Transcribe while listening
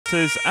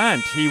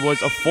and he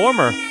was a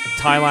former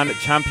Thailand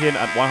champion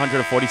at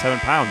 147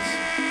 pounds.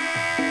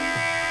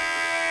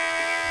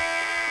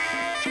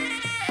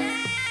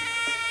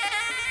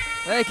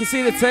 There you can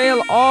see the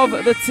tail of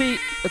the team.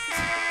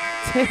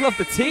 Tail of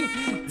the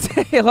team?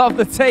 Tail of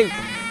the team.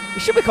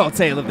 It should be called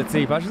tail of the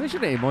team, actually,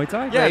 shouldn't it, in Muay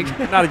Thai? Yeah,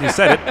 now that you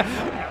said it.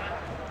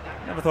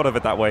 Never thought of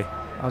it that way.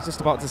 I was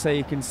just about to say,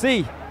 you can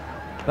see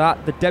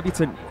that the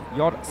debutant,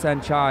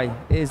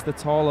 Yodsaenchai, is the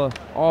taller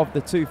of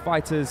the two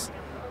fighters,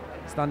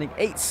 standing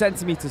 8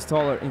 centimeters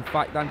taller, in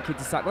fact, than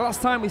Kittisak. The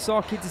last time we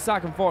saw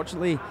Kittisak,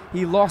 unfortunately,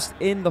 he lost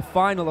in the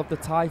final of the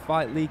Thai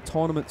Fight League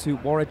tournament to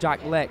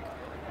Warajak Lek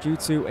due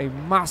to a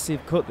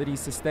massive cut that he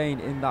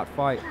sustained in that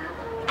fight.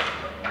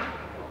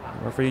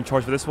 The referee in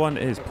charge for this one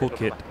is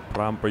Pulkit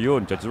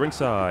Pramprayun, judges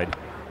ringside,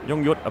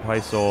 Yongyut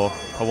Apaiso,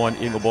 Pawan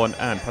Ingobon,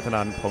 and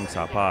Patanan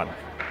Pongsapan.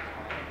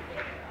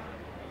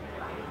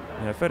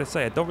 Yeah, fair to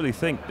say, I don't really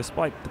think,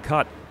 despite the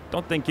cut,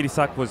 don't think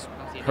Kittisak was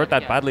hurt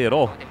that badly at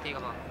all. I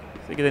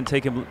think it didn't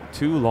take him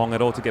too long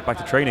at all to get back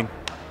to training.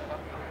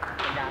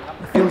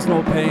 He feels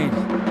no pain.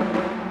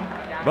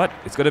 But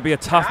it's going to be a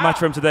tough match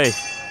for him today.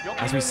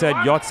 As we said,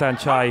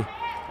 Yodsaenchai,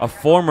 a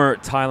former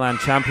Thailand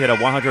champion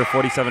at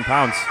 147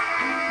 pounds.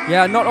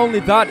 Yeah, not only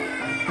that,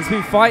 he's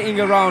been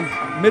fighting around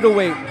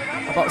middleweight,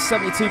 about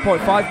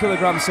 72.5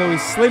 kilograms, so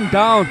he's slimmed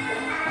down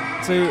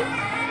to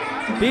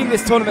being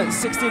this tournament at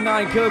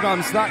 69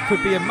 kilograms. That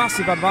could be a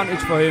massive advantage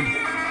for him.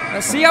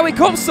 Let's see how he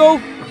comes though,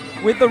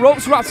 with the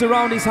ropes wrapped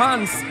around his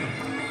hands.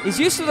 He's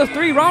used to the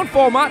 3-round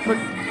format, but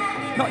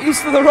not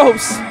used to the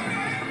ropes.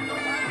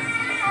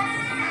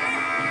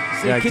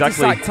 See, yeah,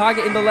 exactly. Kittisak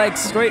targeting the legs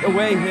straight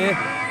away here,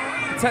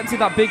 attempting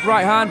that big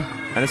right hand.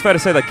 And it's fair to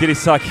say that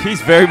Kittisak,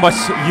 he's very much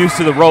used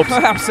to the ropes.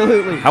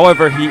 Absolutely.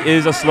 However, he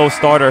is a slow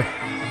starter.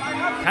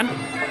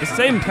 The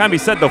same can be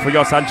said though for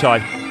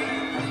Yodsaenchai.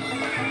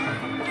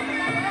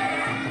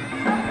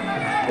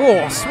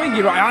 Oh,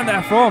 swingy right hand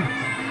there from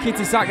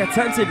Kittisak.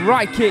 Attempted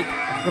right kick.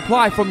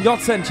 Reply from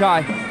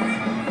Yodsaenchai.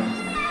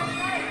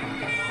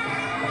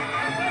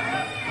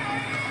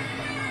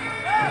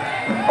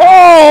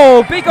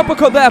 Oh, big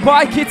uppercut there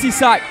by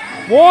Kittisak.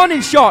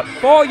 Warning shot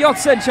for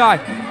Yodsaenchai.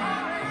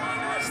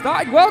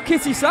 Started well,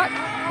 Kittisak.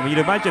 I mean,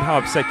 you'd imagine how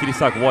upset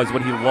Kittisak was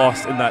when he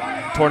lost in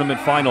that tournament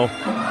final.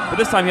 But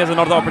this time he has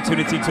another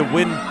opportunity to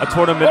win a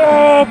tournament.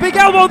 Oh, big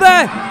elbow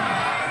there.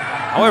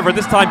 However,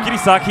 this time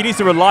Kittisak, he needs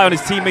to rely on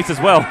his teammates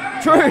as well.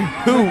 True.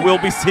 Who we'll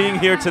be seeing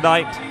here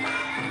tonight.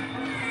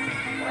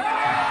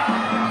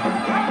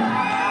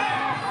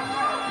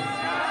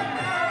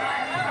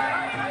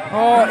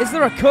 Oh, is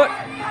there a cut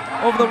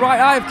over the right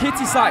eye of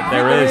Kittisak?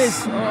 There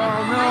is. Oh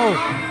no.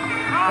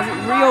 Has it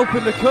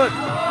reopened the cut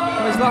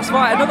from his last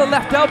fight? Another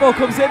left elbow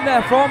comes in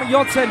there from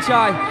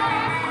Yodsaenchai.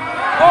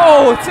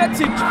 Oh,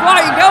 attempted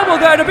flying elbow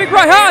there and a big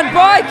right hand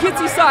by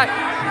Kittisak.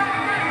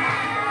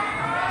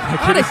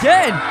 And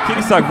again.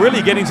 Kittisak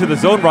really getting to the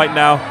zone right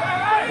now.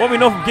 What we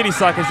know from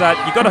Kittisak is that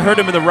you got to hurt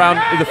him in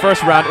the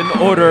first round in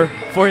order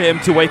for him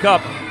to wake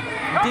up.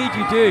 Indeed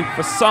you do.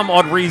 For some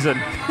odd reason.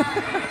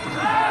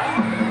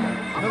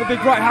 Another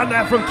big right hand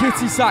there from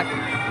Kittisak.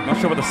 Not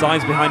sure what the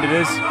science behind it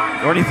is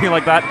or anything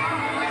like that.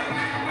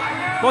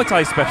 Muay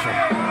Thai special.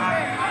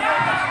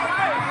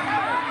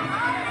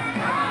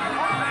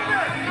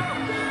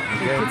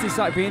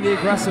 Kittisak being the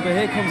aggressor, but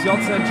here comes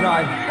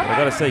Yodsaenchai. I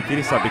gotta say,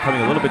 Kittisak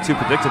becoming a little bit too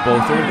predictable,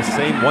 throwing the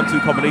same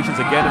 1-2 combinations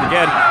again and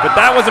again, but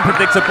that wasn't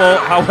predictable.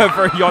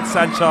 However,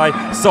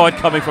 Yodsaenchai saw it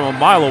coming from a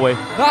mile away.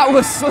 That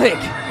was slick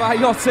by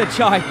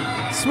Yodsaenchai,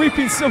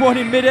 sweeping someone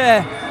in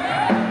midair.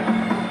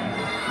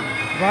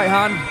 Right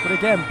hand, but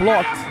again,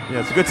 blocked.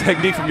 Yeah, it's a good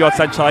technique from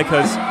Yodsaenchai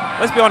because,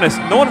 let's be honest,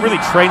 no one really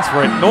trains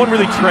for it. No one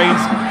really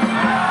trains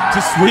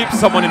to sweep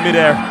someone in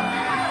midair.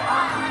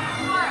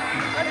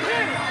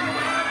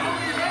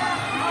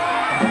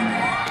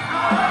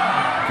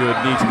 Good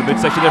knee to the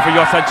midsection there for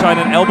Yodsaenchai, and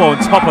an elbow on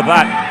top of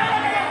that.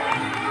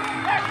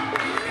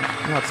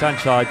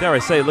 Yodsaenchai, dare I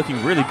say,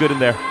 looking really good in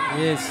there.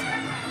 He is.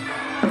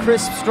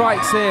 Crisp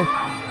strikes here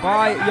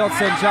by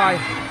Yodsaenchai.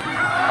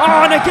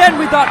 Oh, and again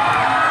with that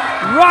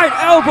right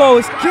elbow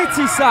as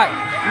Kittisak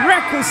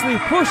recklessly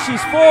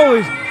pushes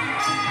forward.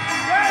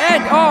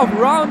 End of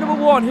round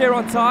number 1 here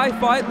on Thai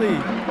Fight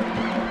League.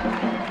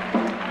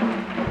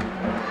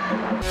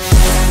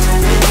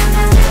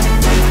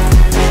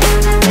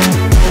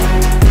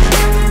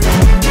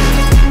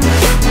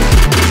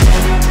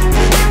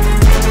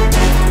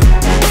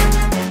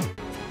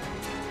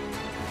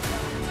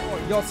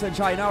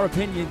 Yodsaenchai, in our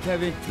opinion,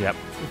 Kevin, yep,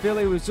 we feel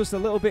he was just a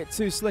little bit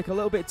too slick, a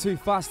little bit too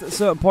fast at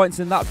certain points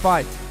in that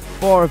fight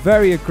for a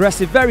very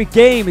aggressive, very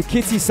game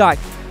Kittisak.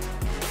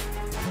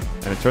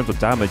 And in terms of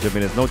damage, I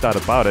mean, there's no doubt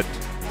about it.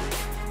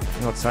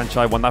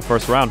 Yodsaenchai won that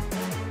first round.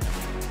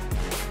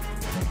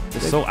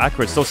 Just so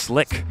accurate, so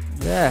slick.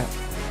 Yeah.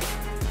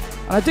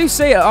 And I do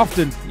say it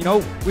often, you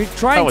know, we're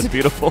trying to... That was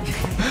beautiful.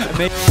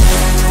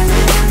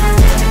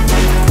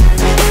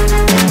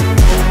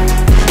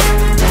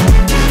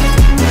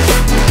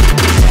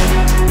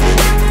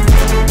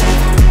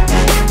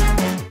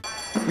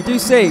 We do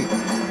say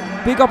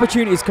big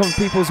opportunities come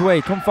people's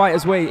way, come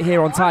fighters' way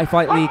here on Thai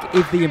Fight League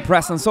if they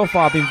impress. And so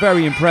far, I've been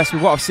very impressed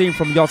with what I've seen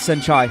from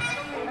Yodsaenchai.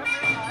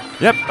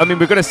 Yep, I mean,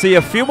 we're going to see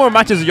a few more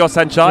matches of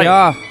Yodsaenchai.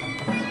 Yeah.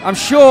 I'm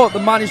sure the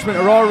management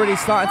are already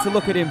starting to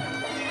look at him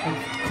and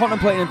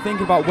contemplating and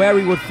thinking about where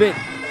he would fit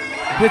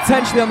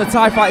potentially on the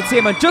Thai Fight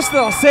team. And just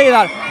to say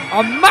that,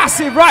 a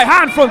massive right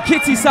hand from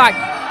Kittisak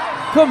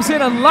comes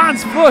in and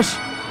lands flush.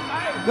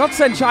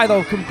 Yodsaenchai,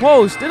 though,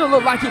 composed. Didn't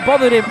look like it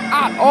bothered him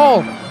at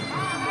all.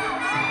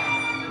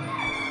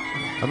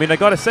 I mean, I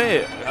got to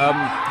say,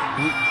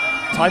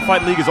 Thai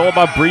Fight League is all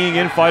about bringing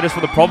in fighters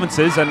from the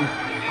provinces and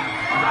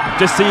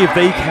just see if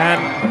they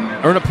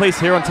can earn a place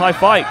here on Thai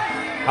Fight.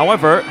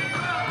 However,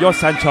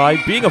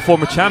 Yodsaenchai, being a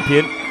former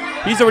champion,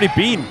 he's already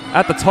been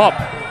at the top.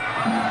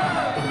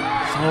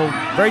 So,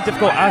 very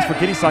difficult ask for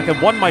Kittisak, and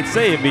one might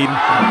say, I mean,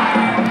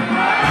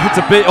 it's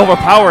a bit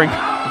overpowering.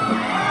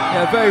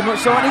 Yeah, very much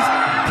so. And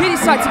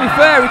Kittisak, to be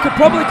fair, he could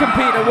probably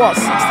compete at, what,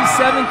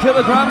 67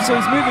 kilograms, so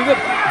he's moving up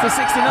to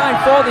 69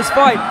 for this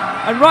fight.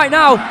 And right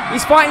now,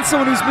 he's fighting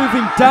someone who's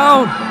moving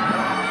down.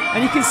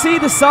 And you can see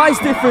the size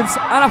difference,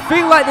 and I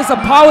feel like there's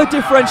a power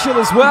differential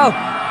as well.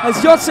 As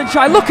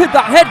Yodsaenchai, look at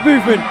that head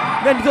movement,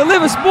 then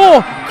delivers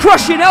more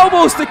crushing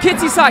elbows to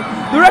Kittisak.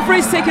 The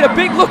referee's taking a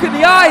big look at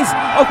the eyes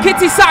of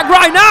Kittisak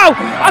right now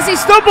as he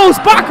stumbles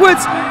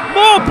backwards.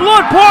 More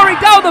blood pouring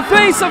down the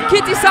face of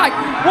Kittisak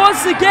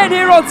once again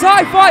here on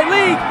Thai Fight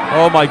League.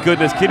 Oh my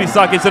goodness,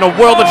 Kittisak is in a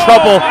world of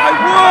trouble. My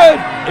word!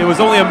 It was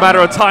only a matter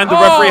of time the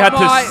referee had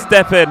to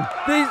step in.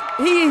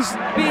 He's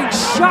being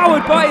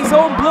showered by his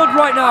own blood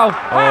right now.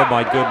 Oh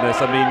my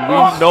goodness, I mean, we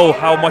know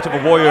how much of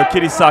a warrior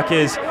Kittisak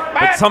is,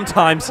 but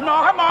sometimes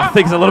I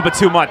think it's a little bit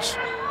too much.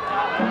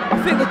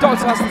 I think the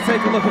doctor has to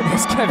take a look at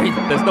this, Kevin.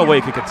 There's no way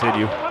he can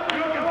continue.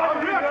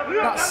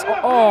 That's,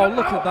 oh,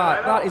 look at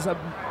that. That is a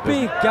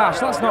big gash.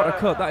 That's not a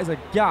cut, that is a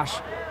gash.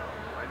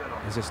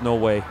 There's just no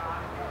way.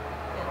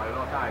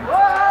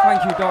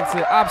 Thank you,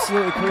 doctor.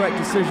 Absolutely correct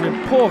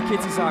decision. Poor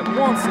Kittisak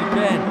once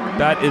again.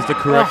 That is the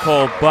correct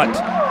call, but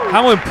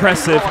how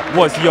impressive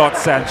was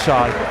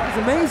Yodsaenchai? It's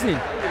amazing.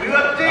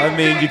 I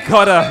mean, you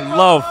gotta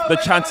love the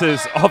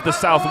chances of the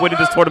South winning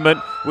this tournament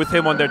with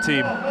him on their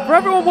team. For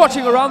everyone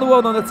watching around the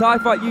world on the Thai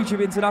Fight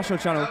YouTube International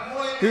channel,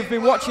 who've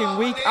been watching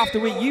week after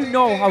week, you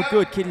know how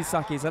good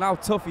Kittisak is and how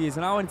tough he is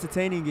and how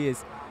entertaining he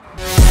is.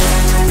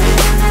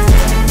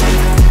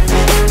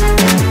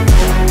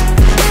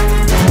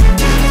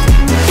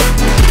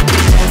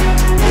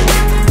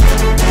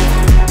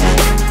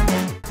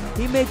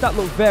 He made that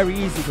look very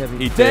easy, Kevin.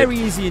 He did. Very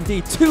easy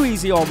indeed. Too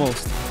easy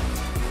almost.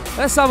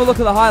 Let's have a look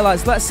at the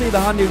highlights. Let's see the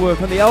handiwork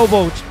and the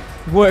elbow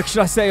work,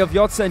 should I say, of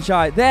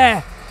Yodsaenchai.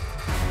 There.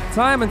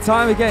 Time and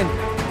time again.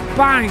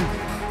 Bang.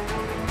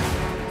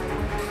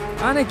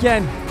 And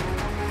again.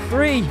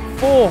 3,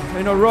 4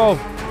 in a row.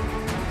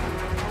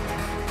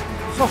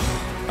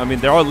 I mean,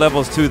 there are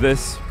levels to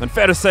this, and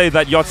fair to say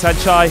that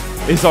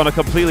Yodsaenchai is on a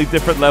completely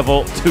different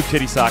level to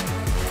Kittisak.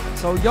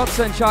 So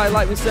Yodsaenchai,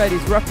 like we said,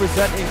 is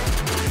representing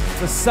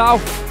the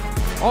South.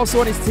 Also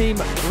on his team,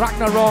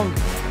 Ragnarong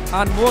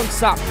and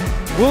Muay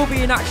will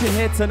be in action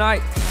here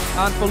tonight.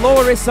 And for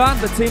Lower-Isan,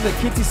 the team that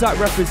Kittisak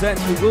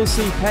represents, we will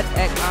see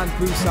BITEC and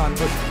Busan.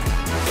 But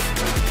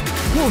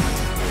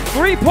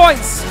 3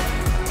 points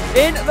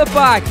in the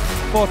bag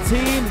for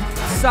Team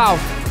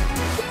South.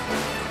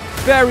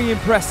 Very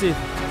impressive.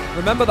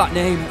 Remember that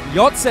name,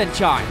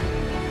 Yodsaenchai.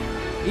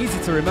 Easy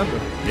to remember.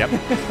 Yep.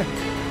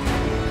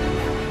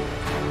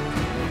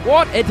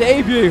 What a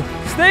debut.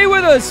 Stay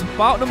with us.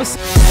 Bout number 6.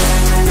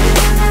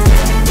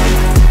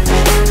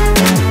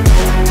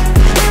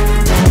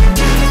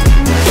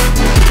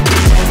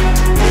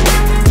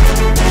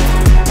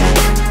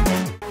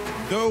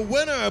 The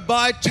winner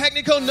by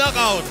technical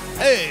knockout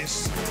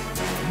is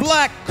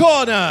Black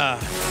Corner,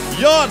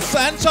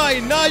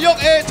 Yodsaenchai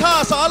Nayok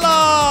Eta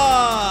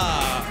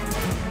Sala.